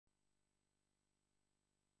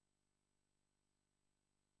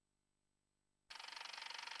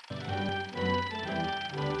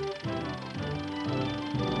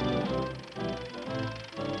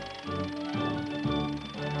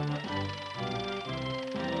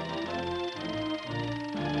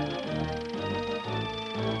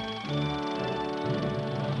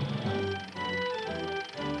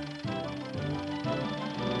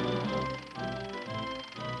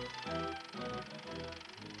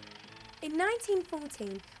In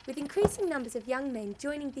 1914, with increasing numbers of young men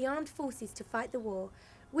joining the armed forces to fight the war,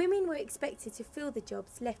 women were expected to fill the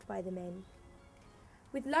jobs left by the men.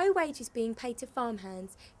 With low wages being paid to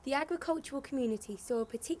farmhands, the agricultural community saw a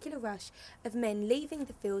particular rush of men leaving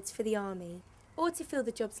the fields for the army, or to fill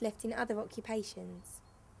the jobs left in other occupations.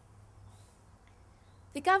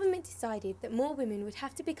 The government decided that more women would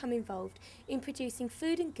have to become involved in producing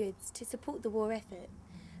food and goods to support the war effort,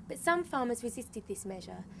 but some farmers resisted this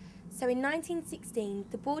measure. So in 1916,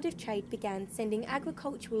 the Board of Trade began sending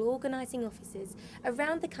agricultural organising officers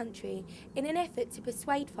around the country in an effort to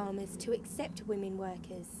persuade farmers to accept women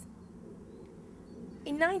workers.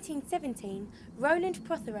 In 1917, Roland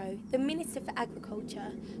Prothero, the Minister for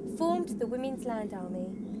Agriculture, formed the Women's Land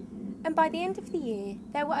Army. And by the end of the year,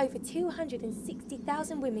 there were over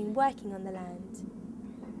 260,000 women working on the land.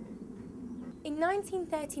 In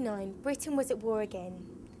 1939, Britain was at war again,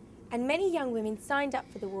 and many young women signed up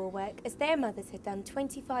for the war work as their mothers had done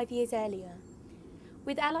 25 years earlier.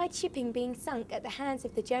 With Allied shipping being sunk at the hands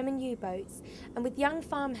of the German U-boats, and with young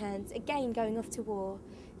farmhands again going off to war,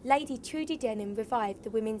 Lady Trudi Denham revived the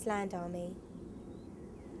Women's Land Army.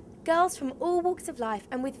 Girls from all walks of life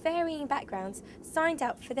and with varying backgrounds signed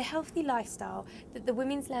up for the healthy lifestyle that the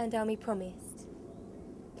Women's Land Army promised.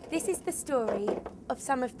 This is the story of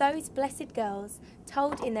some of those blessed girls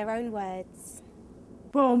told in their own words.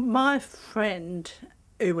 Well, my friend,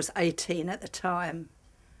 who was 18 at the time,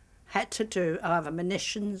 had to do either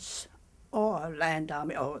munitions or land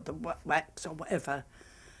army or the wax or whatever.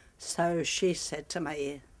 So she said to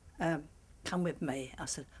me, come with me. I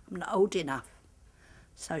said, I'm not old enough.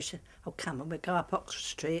 So she said, oh, come and we'll go up Oxford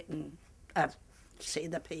Street and see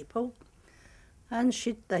the people. And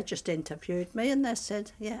they just interviewed me and they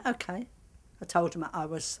said, yeah, OK. I told them I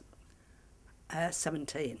was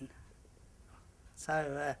 17.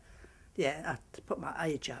 So, yeah, I had to put my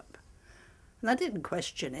age up. And I didn't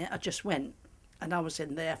question it, I just went. And I was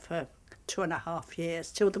in there for 2.5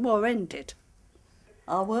 years, till the war ended.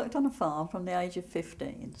 I worked on a farm from the age of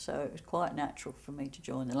 15, so it was quite natural for me to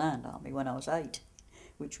join the Land Army when I was 8,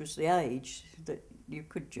 which was the age that you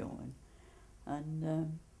could join.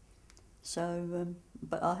 And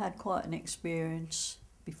but I had quite an experience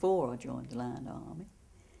before I joined the Land Army.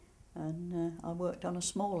 And I worked on a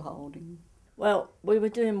small holding. Well, we were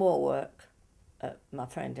doing war work, my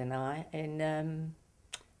friend and I, in,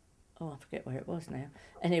 I forget where it was now.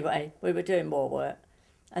 Anyway, we were doing war work.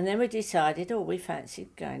 And then we decided, we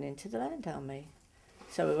fancied going into the Land Army.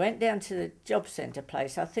 So we went down to the job centre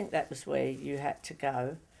place. I think that was where you had to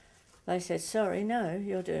go. They said, sorry, no,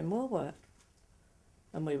 you're doing war work.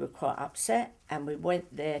 And we were quite upset, and we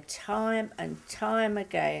went there time and time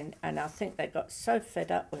again, and I think they got so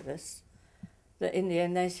fed up with us that in the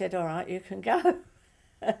end they said, all right, you can go.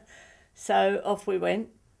 So off we went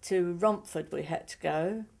to Romford. We had to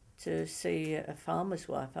go to see a farmer's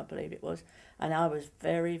wife, I believe it was, and I was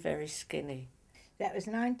very, very skinny. That was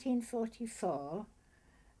 1944,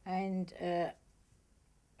 and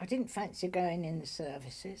I didn't fancy going in the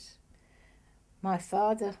services. My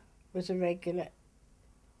father was a regular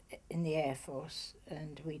in the Air Force,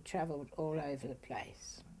 and we travelled all over the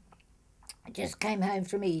place. I just came home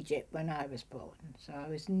from Egypt when I was born, so I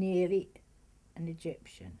was nearly an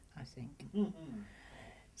Egyptian, I think.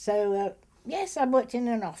 So, yes, I worked in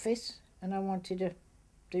an office and I wanted to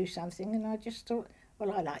do something, and I just thought,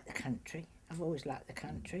 well, I like the country. I've always liked the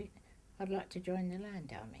country. I'd like to join the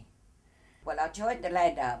Land Army. Well, I joined the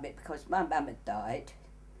Land Army because my mum had died,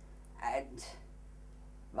 and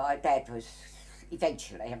my dad was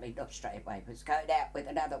eventually, I mean not straight away, was going out with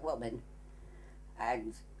another woman,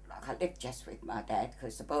 and like I lived just with my dad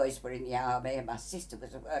because the boys were in the army and my sister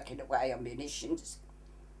was working away on munitions,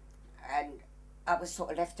 and I was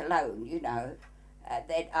sort of left alone, you know. And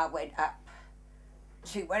then I went up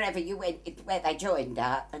to wherever you went, where they joined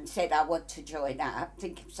up, and said I want to join up,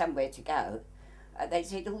 think of somewhere to go. And they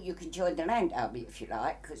said, oh, you can join the Land Army if you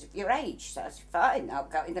like, because of your age. So I said, fine, I'll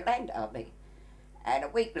go in the Land Army. And a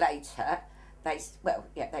week later, they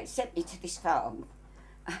sent me to this farm.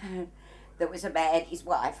 There was a man, his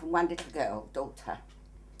wife, and one little girl, daughter.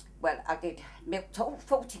 Well, I milked all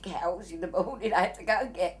 40 cows in the morning. I had to go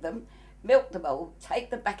and get them, milk them all,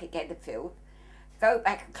 take them back again to the field, go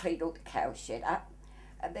back and clean all the cow shed up.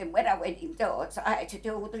 And then when I went indoors, I had to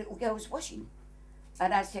do all the little girls' washing.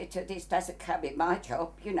 And I said to her, this doesn't come in my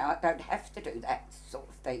job, you know, I don't have to do that sort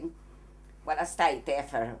of thing. Well, I stayed there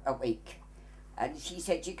for a week. And she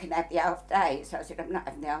said, you can have the half day. So I said, I'm not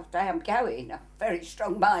having the half day, I'm going. I'm very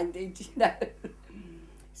strong-minded, you know.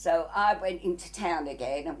 So I went into town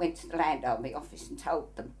again and went to the Land Army office and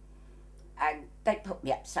told them. And they put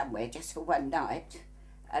me up somewhere just for one night.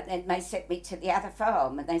 And then they sent me to the other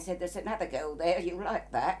farm and they said, there's another girl there, you'll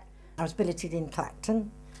like that. I was billeted in Clacton,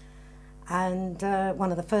 and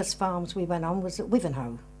one of the first farms we went on was at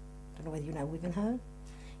Wivenhoe. Don't know whether you know Wivenhoe.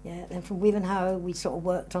 Yeah, then from Wivenhoe we sort of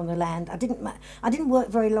worked on the land. I didn't work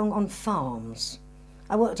very long on farms.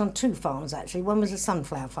 I worked on 2 farms actually. One was a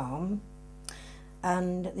sunflower farm,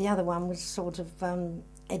 and the other one was sort of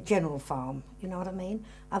a general farm, you know what I mean?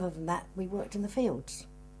 Other than that, we worked in the fields.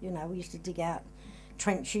 You know, we used to dig out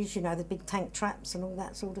trenches, you know, the big tank traps and all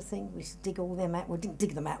that sort of thing. We used to dig all them out. We didn't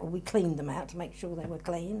dig them out, well, we cleaned them out to make sure they were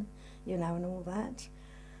clean, you know, and all that.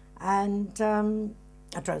 And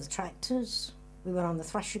I drove the tractors. We went on the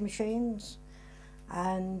thrashing machines,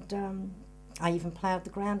 and I even ploughed the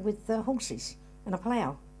ground with horses and a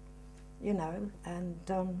plough, you know, and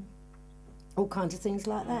all kinds of things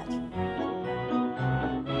like that.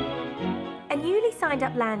 A newly signed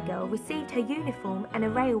up land girl received her uniform and a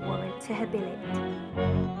rail warrant to her billet.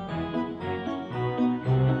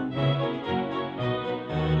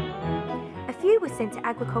 A few were sent to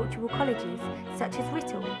agricultural colleges, such as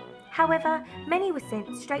Writtle. However, many were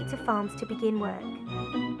sent straight to farms to begin work.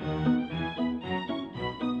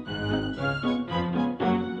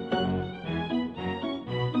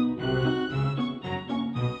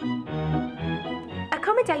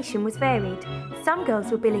 Accommodation was varied. Some girls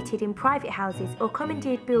were billeted in private houses or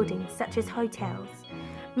commandeered buildings such as hotels.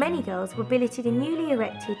 Many girls were billeted in newly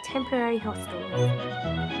erected temporary hostels.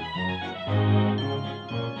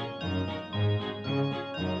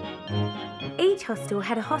 Each hostel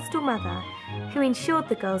had a hostel mother who ensured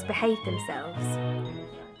the girls behaved themselves.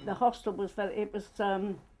 The hostel was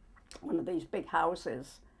one of these big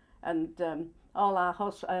houses, and all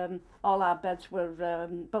our beds were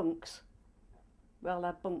bunks. We all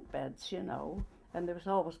had bunk beds, you know, and there was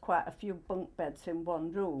always quite a few bunk beds in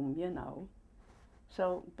one room, you know.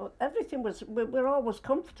 So, but everything was, we were always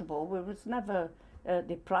comfortable. We was never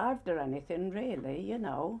deprived or anything, really, you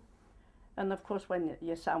know. And of course, when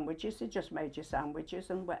your sandwiches, they just made your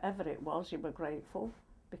sandwiches, and whatever it was, you were grateful,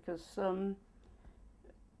 because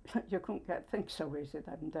you couldn't get things so easy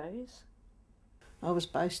them days. I was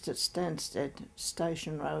based at Stansted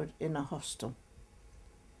Station Road in a hostel.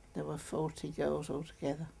 There were 40 girls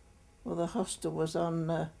altogether. Well, the hostel was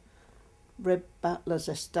on Reb Butler's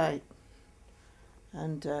estate,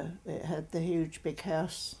 and it had the huge big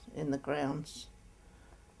house in the grounds,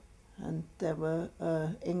 and there were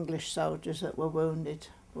English soldiers that were wounded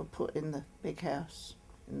were put in the big house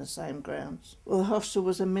in the same grounds. Well, the hostel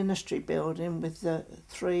was a ministry building with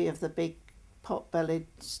 3 of the big pot-bellied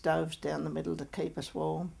stoves down the middle to keep us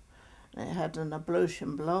warm. It had an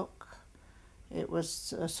ablution block. It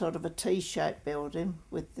was a sort of a T-shaped building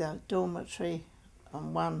with the dormitory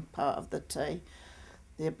on one part of the T,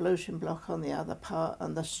 the ablution block on the other part,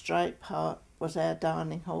 and the straight part was our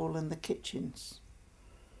dining hall and the kitchens.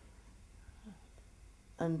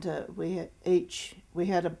 And we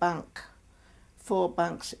had a bunk, 4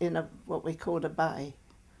 bunks in what we called a bay.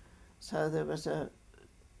 So there was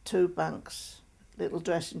 2 bunks, little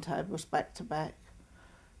dressing tables back to back,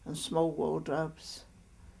 and small wardrobes.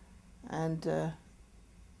 And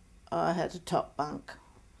I had a top bunk,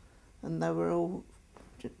 and they were all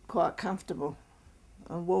quite comfortable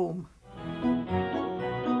and warm.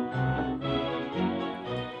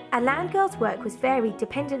 A land girl's work was varied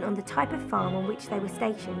dependent on the type of farm on which they were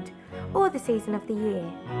stationed, or the season of the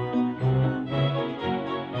year.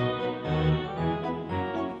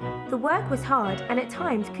 The work was hard and at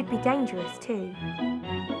times could be dangerous too.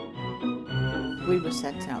 We were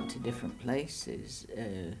sent out to different places,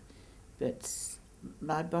 but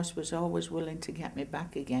my boss was always willing to get me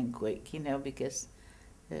back again quick, you know, because,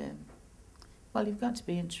 well, you've got to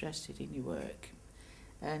be interested in your work.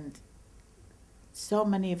 And so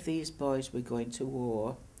many of these boys were going to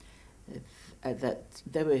war that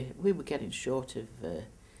we were getting short of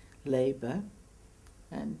labour,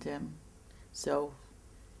 and so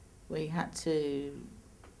we had to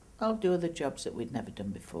do other jobs that we'd never done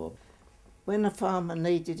before. When a farmer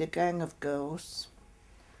needed a gang of girls,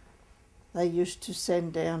 they used to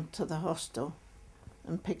send down to the hostel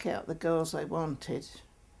and pick out the girls they wanted,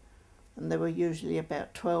 and there were usually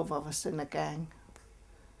about 12 of us in a gang,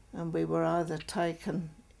 and we were either taken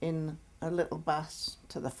in a little bus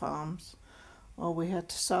to the farms or we had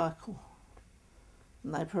to cycle,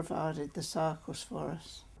 and they provided the cycles for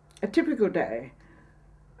us. A typical day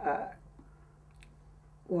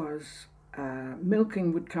was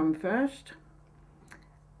milking would come first,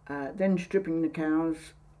 then stripping the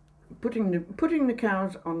cows, putting the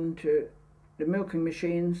cows onto the milking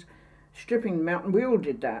machines, stripping them out, and we all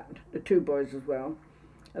did that, the 2 boys as well.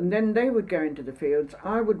 And then they would go into the fields.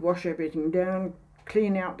 I would wash everything down,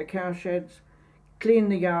 clean out the cow sheds, clean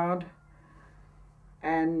the yard,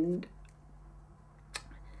 and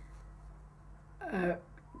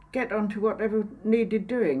get on to whatever needed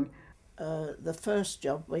doing. The first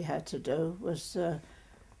job we had to do was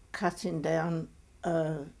cutting down,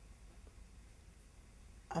 I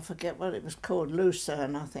forget what it was called,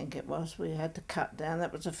 lucerne I think it was. We had to cut down,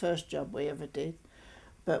 that was the first job we ever did.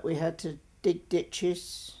 But we had to dig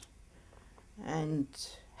ditches and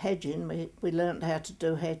hedging. We learnt how to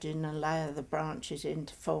do hedging and layer the branches in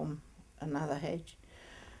to form another hedge.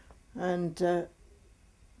 And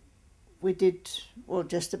we did, well,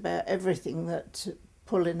 just about everything, that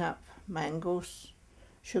pulling up mangels,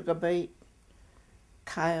 sugar beet,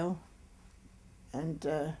 kale, and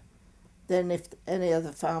then if any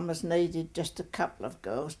other farmers needed just a couple of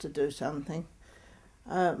girls to do something,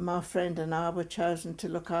 my friend and I were chosen to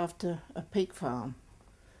look after a pig farm.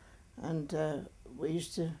 And we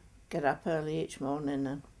used to get up early each morning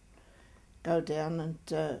and go down, and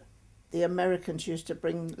the Americans used to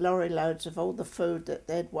bring lorry loads of all the food that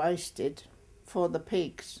they'd wasted for the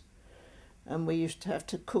pigs, and we used to have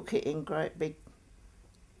to cook it in great big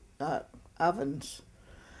ovens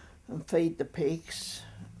and feed the pigs.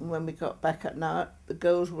 And when we got back at night, the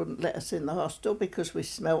girls wouldn't let us in the hostel because we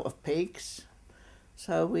smelt of pigs,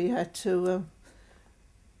 so we had to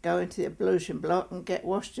go into the ablution block and get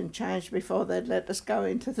washed and changed before they'd let us go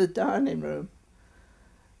into the dining room.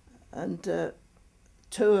 And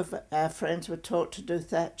two of our friends were taught to do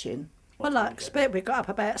thatching. Well, I expect we got up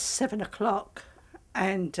about 7 o'clock,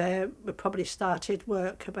 and we probably started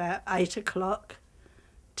work about 8 o'clock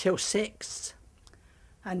till 6.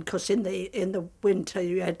 And because in the winter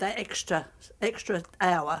you had that extra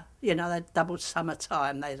hour, you know, they double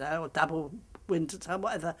summertime, or double winter time,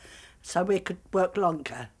 whatever, so we could work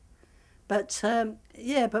longer. But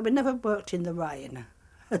but we never worked in the rain.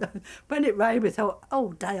 When it rained, we thought,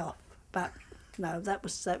 oh, day off. But no, that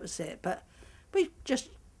was it. But we just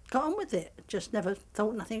got on with it. Just never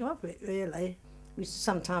thought nothing of it, really. We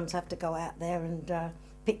sometimes have to go out there and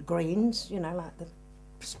pick greens, you know, like the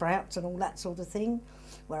sprouts and all that sort of thing,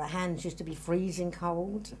 where our hands used to be freezing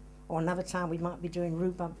cold. Or another time we might be doing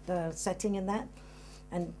rhubarb setting and that.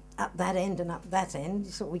 And up that end and up that end,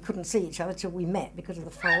 so we couldn't see each other till we met because of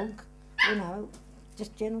the fog, you know,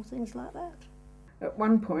 just general things like that. At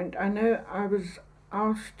one point, I know I was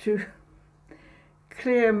asked to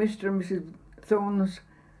clear Mr. and Mrs. Thorne's.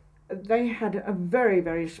 They had a very,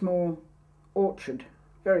 very small orchard,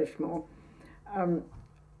 very small,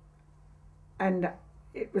 and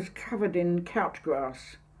it was covered in couch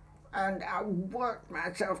grass. And I worked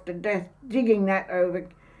myself to death digging that over,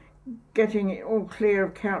 getting it all clear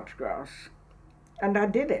of couch grass. And I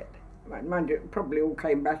did it. Mind you, it probably all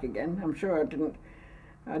came back again. I'm sure I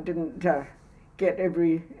didn't get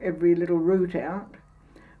every little root out.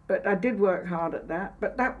 But I did work hard at that.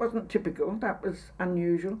 But that wasn't typical, that was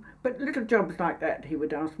unusual. But little jobs like that he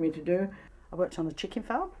would ask me to do. I worked on a chicken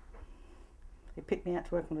farm. He picked me out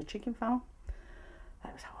to work on a chicken farm.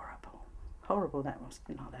 That was horrible. Horrible, that was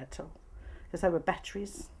not that at all. Because they were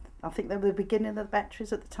batteries. I think they were the beginning of the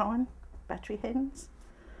batteries at the time, battery hens.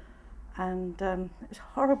 And it was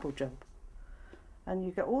a horrible job. And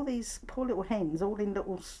you get all these poor little hens all in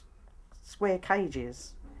little square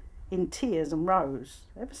cages in tiers and rows,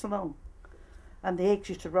 ever so long. And the eggs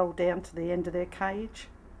used to roll down to the end of their cage,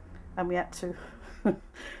 and we had to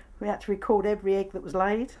record every egg that was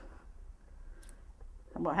laid.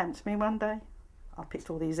 And what happened to me one day, I picked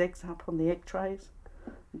all these eggs up on the egg trays,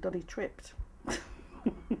 and Dolly tripped.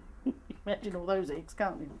 Imagine all those eggs,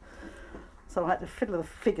 can't you? So I had to fiddle the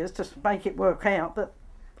figures to make it work out that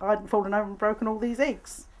I hadn't fallen over and broken all these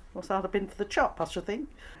eggs. Or so I'd have been for the chop, I should think.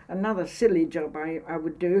 Another silly job I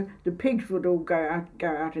would do, the pigs would all go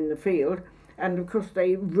out in the field, and of course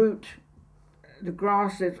they root the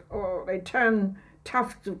grasses, or they turn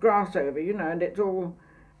tufts of grass over, you know, and it's all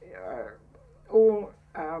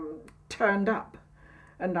turned up.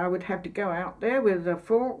 And I would have to go out there with a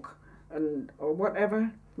fork or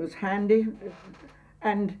whatever was handy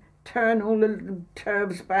and turn all the little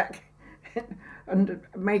turfs back and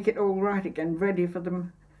make it all right again, ready for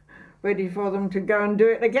them to go and do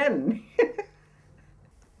it again.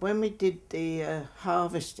 When we did the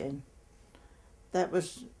harvesting, that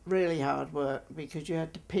was really hard work because you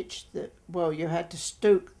had to you had to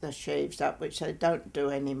stook the sheaves up, which they don't do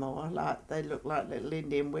anymore. Like they look like little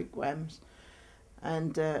Indian wigwams.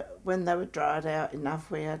 And when they were dried out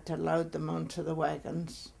enough, we had to load them onto the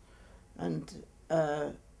wagons, and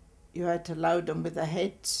you had to load them with the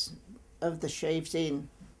heads of the sheaves in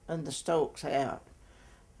and the stalks out.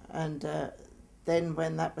 And then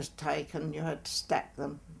when that was taken, you had to stack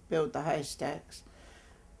them, build the haystacks.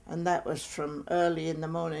 And that was from early in the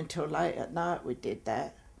morning till late at night we did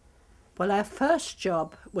that. Well, our first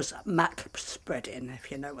job was mac spreading,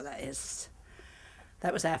 if you know what that is.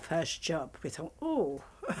 That was our first job. We thought, oh,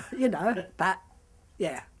 you know, but,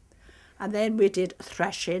 yeah. And then we did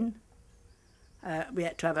thrashing. We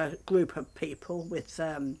had to have a group of people with,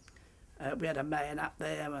 we had a man up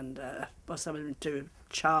there and someone do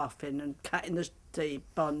chaffing and cutting the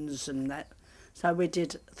bonds and that. So we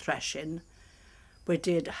did thrashing. We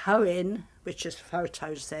did hoeing, which is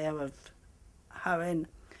photos there of hoeing,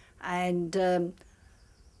 and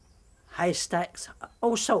haystacks,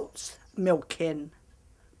 all sorts, milking.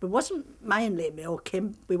 We wasn't mainly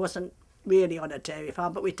milking, we wasn't really on a dairy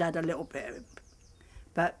farm, but we'd had a little bit of it.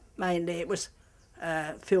 But mainly it was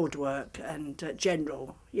field work and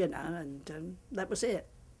general, you know, and that was it.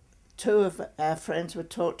 2 of our friends were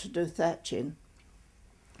taught to do thatching,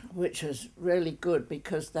 which was really good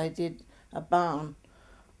because they did a barn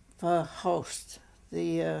for Holst,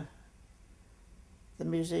 the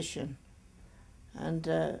musician, and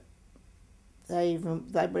they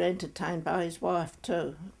were entertained by his wife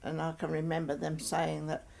too. And I can remember them saying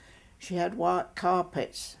that she had white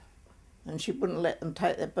carpets, and she wouldn't let them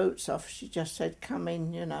take their boots off. She just said, "Come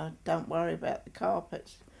in, you know, don't worry about the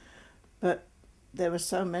carpets." But there were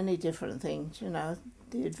so many different things, you know,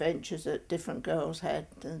 the adventures that different girls had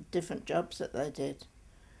and different jobs that they did.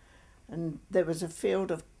 And there was a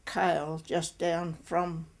field of kale just down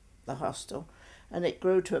from the hostel, and it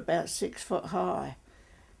grew to about 6 foot high.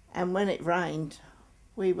 And when it rained,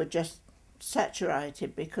 we were just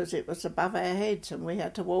saturated because it was above our heads and we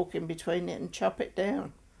had to walk in between it and chop it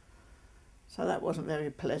down. So that wasn't very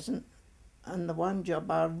pleasant. And the one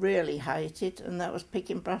job I really hated, and that was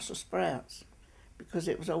picking Brussels sprouts, because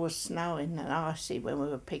it was always snowing and icy when we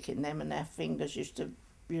were picking them, and our fingers used to,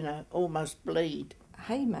 you know, almost bleed.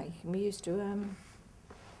 Haymaking, we used to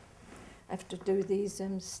have to do these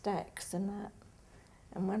stacks and that.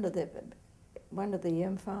 And one of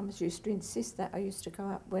the farmers used to insist that I used to go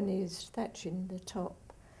up when he was thatching the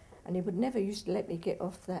top, and he would never used to let me get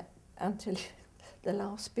off that until the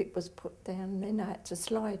last bit was put down, and then I had to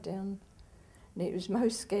slide down, and it was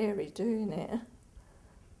most scary doing it.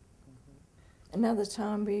 Another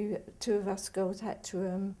time, 2 of us girls had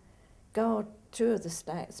to guard 2 of the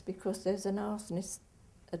stacks because there's an arsonist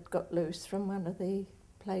had got loose from one of the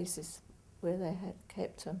places where they had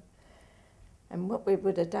kept them. And what we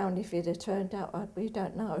would have done if it had turned out, we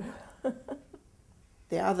don't know.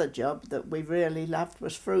 The other job that we really loved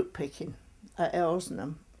was fruit picking at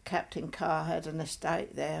Elsenham. Captain Carr had an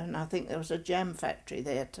estate there, and I think there was a jam factory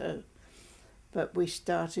there too. But we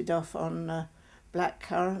started off on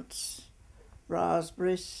blackcurrants,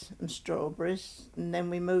 raspberries and strawberries, and then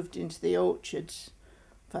we moved into the orchards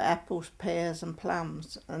for apples, pears and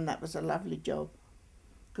plums, and that was a lovely job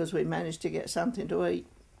because we managed to get something to eat,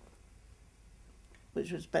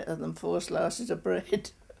 which was better than 4 slices of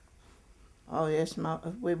bread. Oh yes,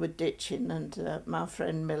 we were ditching, and my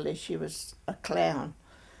friend Millie, she was a clown,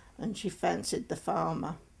 and she fancied the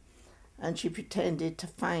farmer, and she pretended to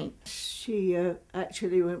faint. She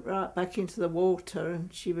actually went right back into the water,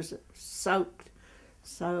 and she was soaked,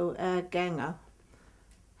 so our ganger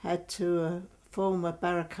had to form a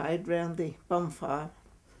barricade round the bonfire,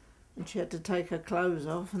 and she had to take her clothes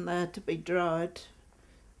off, and they had to be dried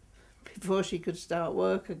before she could start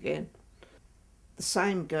work again. The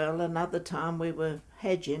same girl, another time we were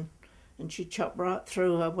hedging, and she chopped right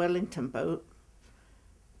through her Wellington boot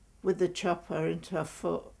with the chopper into her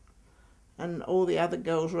foot, and all the other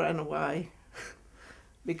girls ran away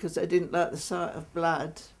because they didn't like the sight of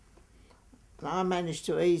blood. And I managed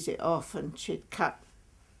to ease it off, and she'd cut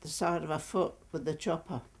the side of her foot with the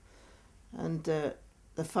chopper, and the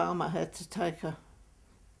farmer had to take her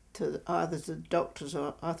to either the doctors,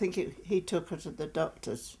 or I think he took her to the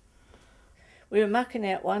doctors. We were mucking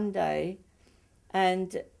out one day,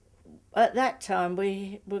 and at that time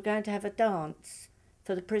we were going to have a dance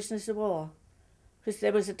for the prisoners of war, because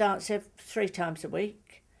there was a dance 3 times a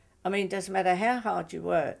week. I mean, it doesn't matter how hard you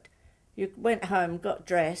worked. You went home, got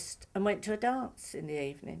dressed, and went to a dance in the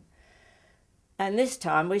evening. And this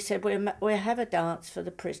time we said we'll have a dance for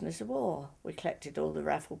the prisoners of war. We collected all the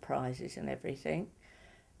raffle prizes and everything.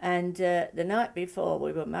 And the night before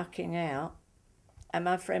we were mucking out, and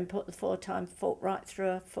my friend put the 4-time fork right through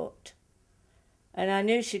her foot. And I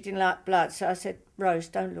knew she didn't like blood, so I said, "Rose,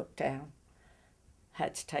 don't look down."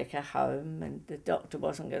 Had to take her home, and the doctor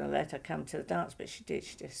wasn't going to let her come to the dance, but she did.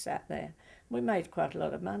 She just sat there. We made quite a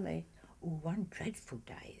lot of money. Oh, one dreadful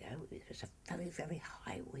day, though, it was a very, very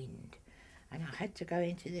high wind, and I had to go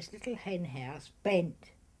into this little hen house,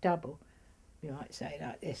 bent double, you might say,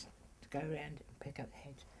 like this, go around and pick up the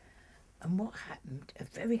heads. And what happened, a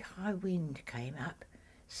very high wind came up,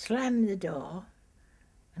 slammed the door,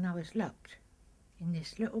 and I was locked in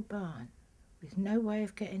this little barn with no way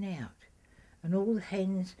of getting out. And all the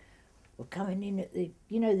hens were coming in at the,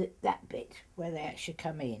 you know, that bit where they actually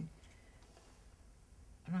come in.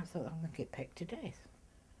 And I thought, I'm going to get pecked to death.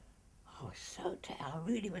 I was I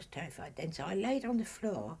really was terrified then. So I laid on the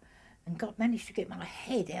floor and managed to get my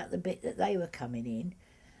head out the bit that they were coming in,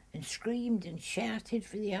 and screamed and shouted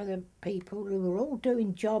for the other people who were all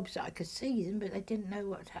doing jobs that I could see them, but they didn't know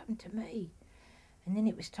what had happened to me. And then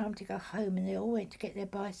it was time to go home, and they all went to get their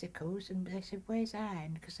bicycles, and they said, "Where's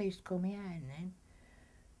Anne?" Because they used to call me Anne then.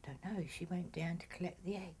 Don't know, she went down to collect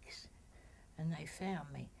the eggs. And they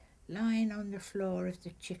found me lying on the floor of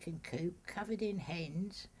the chicken coop, covered in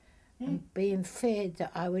hens, and being feared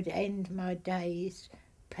that I would end my days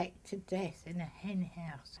pecked to death in a hen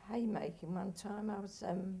house. Haymaking one time, I was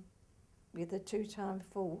with a 2-time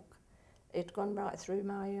fork. It'd gone right through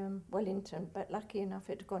my Wellington, but lucky enough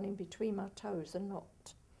it had gone in between my toes and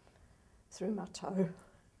not through my toe.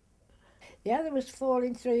 The other was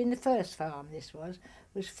falling through, in the first farm this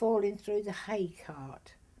was falling through the hay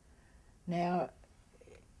cart. Now,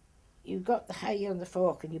 you got the hay on the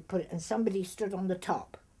fork and you put it, and somebody stood on the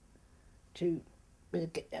top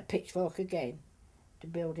with a pitchfork again to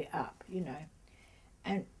build it up, you know.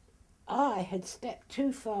 And I had stepped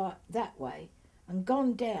too far that way and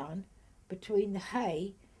gone down between the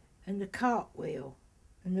hay and the cart wheel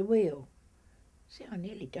and the wheel. See, I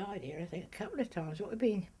nearly died here, I think, a couple of times. What, we've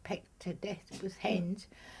been pecked to death with hens.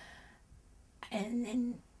 And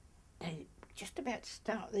then they just about to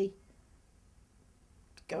start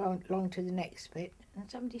go on along to the next bit, and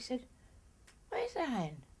somebody said, "Where's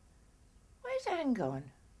Anne? Where's Anne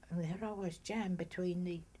gone?" And there I was, jammed between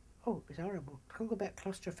it was horrible. Talk about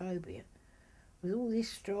claustrophobia. With all this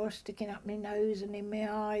straw sticking up my nose and in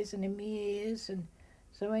my eyes and in my ears. And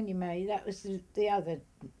so anyway, that was the other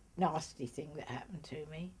nasty thing that happened to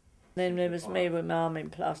me. Then there was me with my arm in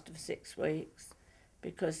plaster for 6 weeks,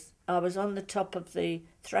 because I was on the top of the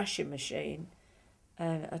thrashing machine,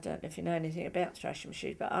 and I don't know if you know anything about thrashing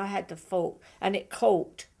machines, but I had the fork and it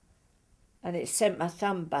caught and it sent my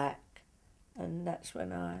thumb back, and that's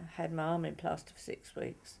when I had my arm in plaster for 6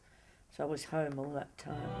 weeks. So I was home all that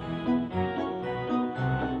time.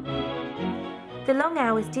 The long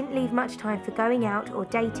hours didn't leave much time for going out or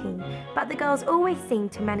dating, but the girls always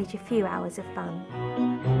seemed to manage a few hours of fun.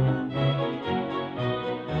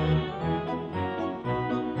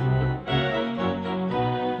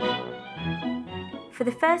 For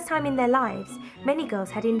the first time in their lives, many girls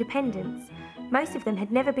had independence. Most of them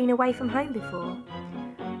had never been away from home before.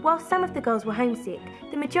 While some of the girls were homesick,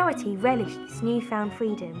 the majority relished this newfound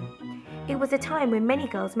freedom. It was a time when many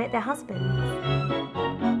girls met their husbands.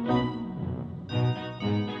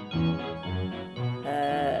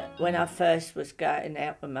 When I first was going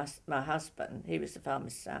out with my husband, he was the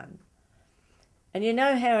farmer's son. And you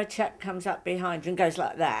know how a chap comes up behind you and goes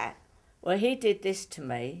like that? Well, he did this to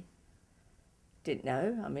me. Didn't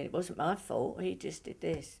know. I mean, it wasn't my fault. He just did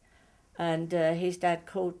this. And his dad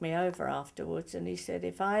called me over afterwards and he said,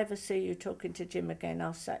 "If I ever see you talking to Jim again,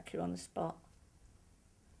 I'll sack you on the spot."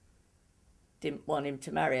 Didn't want him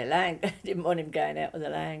to marry a land, didn't want him going out with a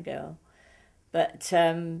land girl. But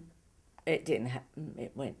it didn't happen.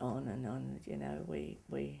 It went on and on. You know, we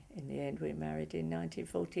in the end, we married in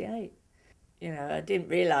 1948. You know, I didn't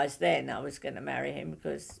realise then I was going to marry him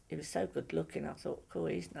because he was so good looking. I thought, cool,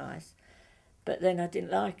 he's nice. But then I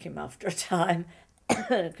didn't like him after a time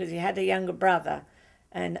because he had a younger brother.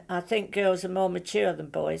 And I think girls are more mature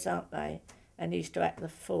than boys, aren't they? And he used to act the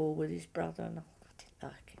fool with his brother, and I didn't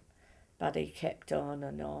like him. But he kept on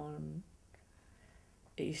and on.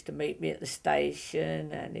 He used to meet me at the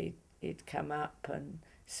station, and he'd come up and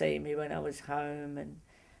see me when I was home, and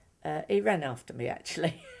he ran after me,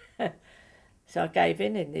 actually. So I gave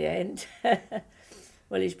in the end.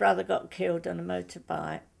 Well, his brother got killed on a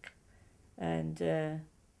motorbike, and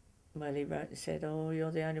well, he wrote and said, "Oh,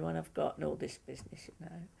 you're the only one I've got," and all this business, you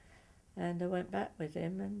know. And I went back with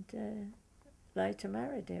him and later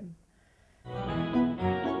married him.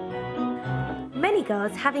 Many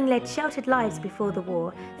girls, having led sheltered lives before the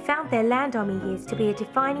war, found their Land Army years to be a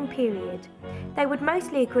defining period. They would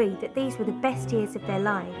mostly agree that these were the best years of their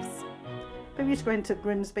lives. We used to go into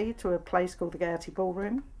Grimsby to a place called the Gaiety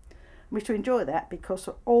Ballroom. We used to enjoy that because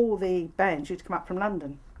all the bands used to come up from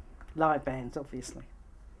London. Live bands, obviously.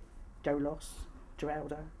 Joe Loss,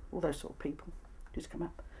 Geraldo, all those sort of people used to come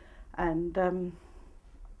up. And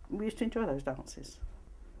we used to enjoy those dances.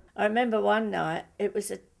 I remember one night, it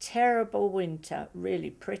was a terrible winter, really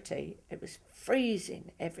pretty. It was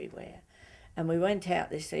freezing everywhere. And we went out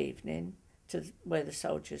this evening to where the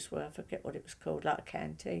soldiers were, I forget what it was called, like a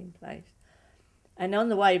canteen place. And on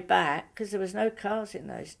the way back, because there was no cars in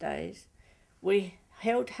those days, we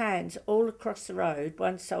held hands all across the road,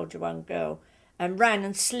 one soldier, one girl, and ran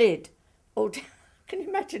and slid all down. Can you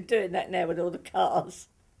imagine doing that now with all the cars?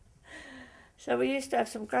 So we used to have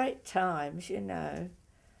some great times, you know.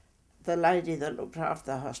 The lady that looked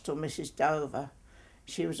after the hostel, Mrs. Dover,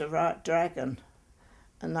 she was a right dragon.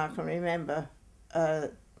 And I can remember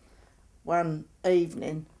one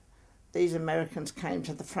evening, these Americans came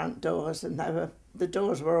to the front doors, and the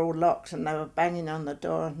doors were all locked, and they were banging on the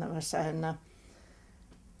door, and they were saying,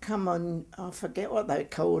 come on, I forget what they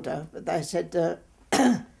called her, but they said,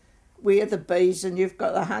 we're the bees and you've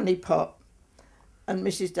got the honey pot. And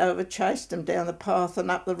Mrs. Dover chased them down the path and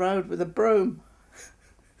up the road with a broom.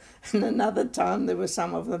 And another time there were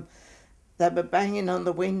some of them, they were banging on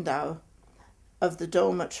the window of the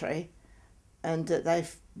dormitory, and they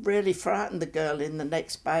really frightened the girl in the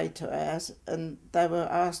next bay to ours, and they were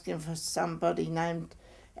asking for somebody named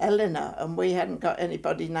Eleanor, and we hadn't got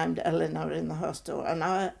anybody named Eleanor in the hostel. And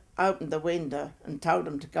I opened the window and told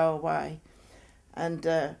them to go away, and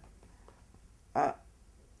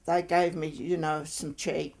they gave me, you know, some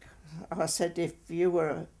cheek. I said,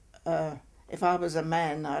 if I was a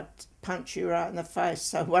man, I'd punch you right in the face.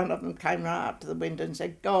 So one of them came right up to the window and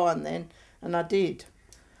said, go on then, and I did.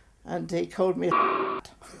 And he called me a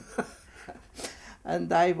and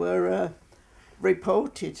they were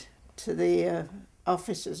reported to the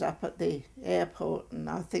officers up at the airport, and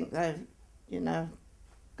I think they, you know,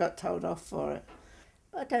 got told off for it.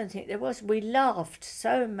 I don't think there was. We laughed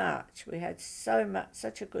so much. We had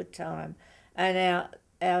such a good time. And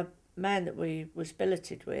our man that we was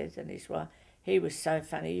billeted with and his wife, he was so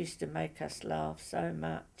funny. He used to make us laugh so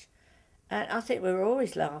much. And I think we were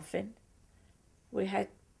always laughing. We had,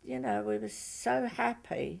 you know, we were so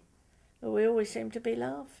happy. We always seemed to be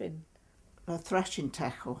laughing. A thrashing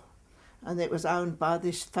tackle, and it was owned by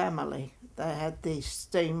this family. They had the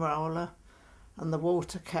steamroller and the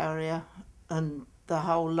water carrier and the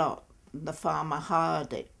whole lot. The farmer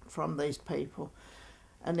hired it from these people,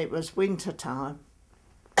 and it was winter time.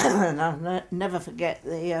 And I'll never forget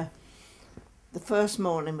the first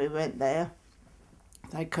morning we went there.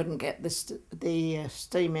 They couldn't get the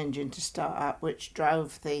steam engine to start up, which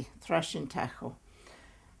drove the thrashing tackle,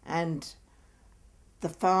 and the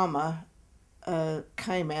farmer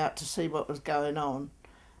came out to see what was going on.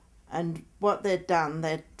 And what they'd done,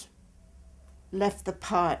 they'd left the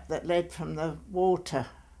pipe that led from the water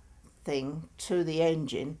thing to the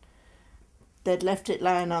engine. They'd left it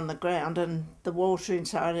laying on the ground, and the water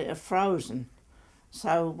inside it had frozen.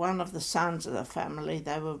 So one of the sons of the family,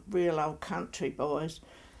 they were real old country boys,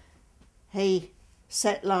 he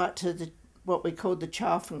set light to what we called the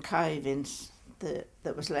chaff and cave-ins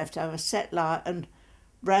that was left over, set light and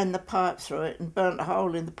ran the pipe through it and burnt a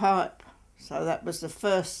hole in the pipe. So that was the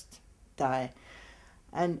first day.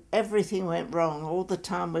 And everything went wrong. All the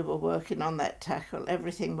time we were working on that tackle,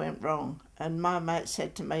 everything went wrong. And my mate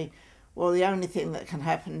said to me, well, the only thing that can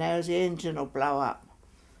happen now is the engine will blow up.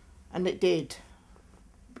 And it did,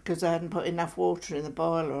 because I hadn't put enough water in the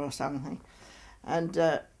boiler or something.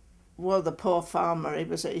 And, well, the poor farmer, he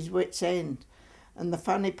was at his wit's end. And the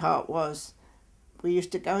funny part was, we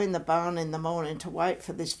used to go in the barn in the morning to wait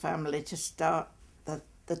for this family to start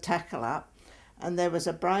the tackle up. And there was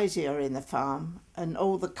a brazier in the farm and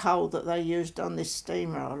all the coal that they used on this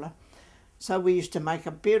steamroller. So we used to make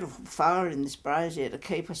a beautiful fire in this brazier to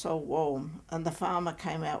keep us all warm. And the farmer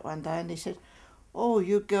came out one day and he said, oh,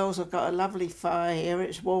 you girls have got a lovely fire here,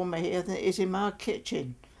 it's warmer here than it is in my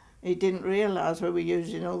kitchen. He didn't realise we were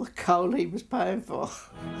using all the coal he was paying for.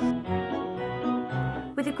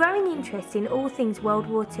 With a growing interest in all things World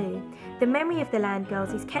War II, the memory of the Land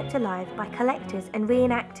Girls is kept alive by collectors and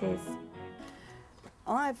reenactors.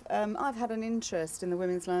 I've had an interest in the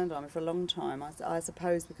Women's Land Army for a long time, I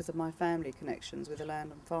suppose because of my family connections with the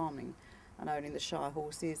land and farming and owning the Shire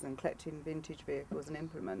horses and collecting vintage vehicles and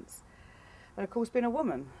implements. And of course, being a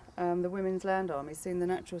woman, the Women's Land Army seemed the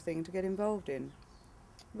natural thing to get involved in.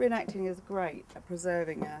 Reenacting is great at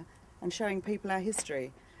preserving and showing people our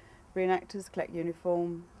history. Reenactors collect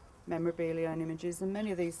uniform, memorabilia and images, and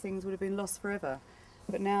many of these things would have been lost forever.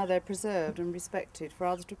 But now they're preserved and respected for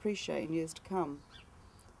others to appreciate in years to come.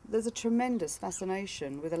 There's a tremendous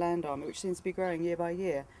fascination with the Land Army, which seems to be growing year by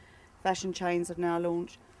year. Fashion chains have now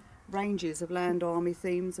launched ranges of Land Army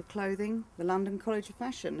themes of clothing. The London College of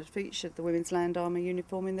Fashion had featured the Women's Land Army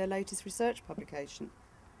uniform in their latest research publication.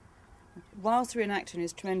 Whilst reenacting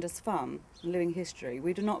is tremendous fun and living history,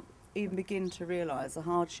 we do not even begin to realise the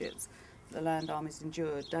hardships the Land Armies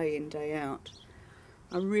endured day in, day out.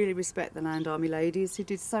 I really respect the Land Army ladies who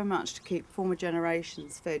did so much to keep former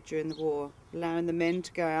generations fed during the war, allowing the men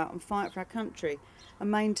to go out and fight for our country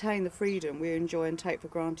and maintain the freedom we enjoy and take for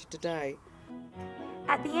granted today.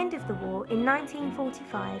 At the end of the war, in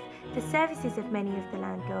 1945, the services of many of the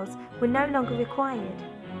land girls were no longer required.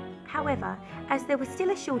 However, as there was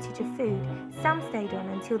still a shortage of food, some stayed on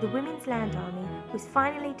until the Women's Land Army was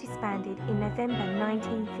finally disbanded in November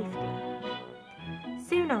 1950.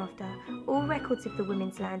 Soon after, all records of the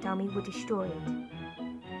Women's Land Army were destroyed.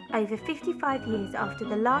 Over 55 years after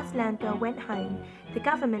the last land girl went home, the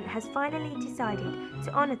government has finally decided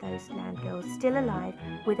to honour those land girls still alive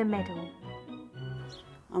with a medal.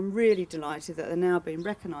 I'm really delighted that they're now being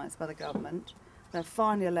recognised by the government. They're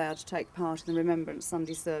finally allowed to take part in the Remembrance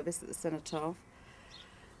Sunday service at the Cenotaph.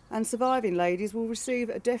 And surviving ladies will receive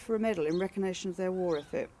a DEFRA medal in recognition of their war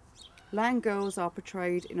effort. Land girls are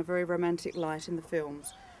portrayed in a very romantic light in the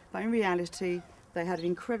films, but in reality they had an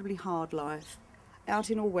incredibly hard life, out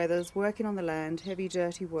in all weathers, working on the land, heavy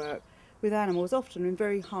dirty work, with animals often in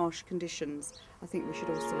very harsh conditions. I think we should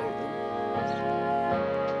all salute them.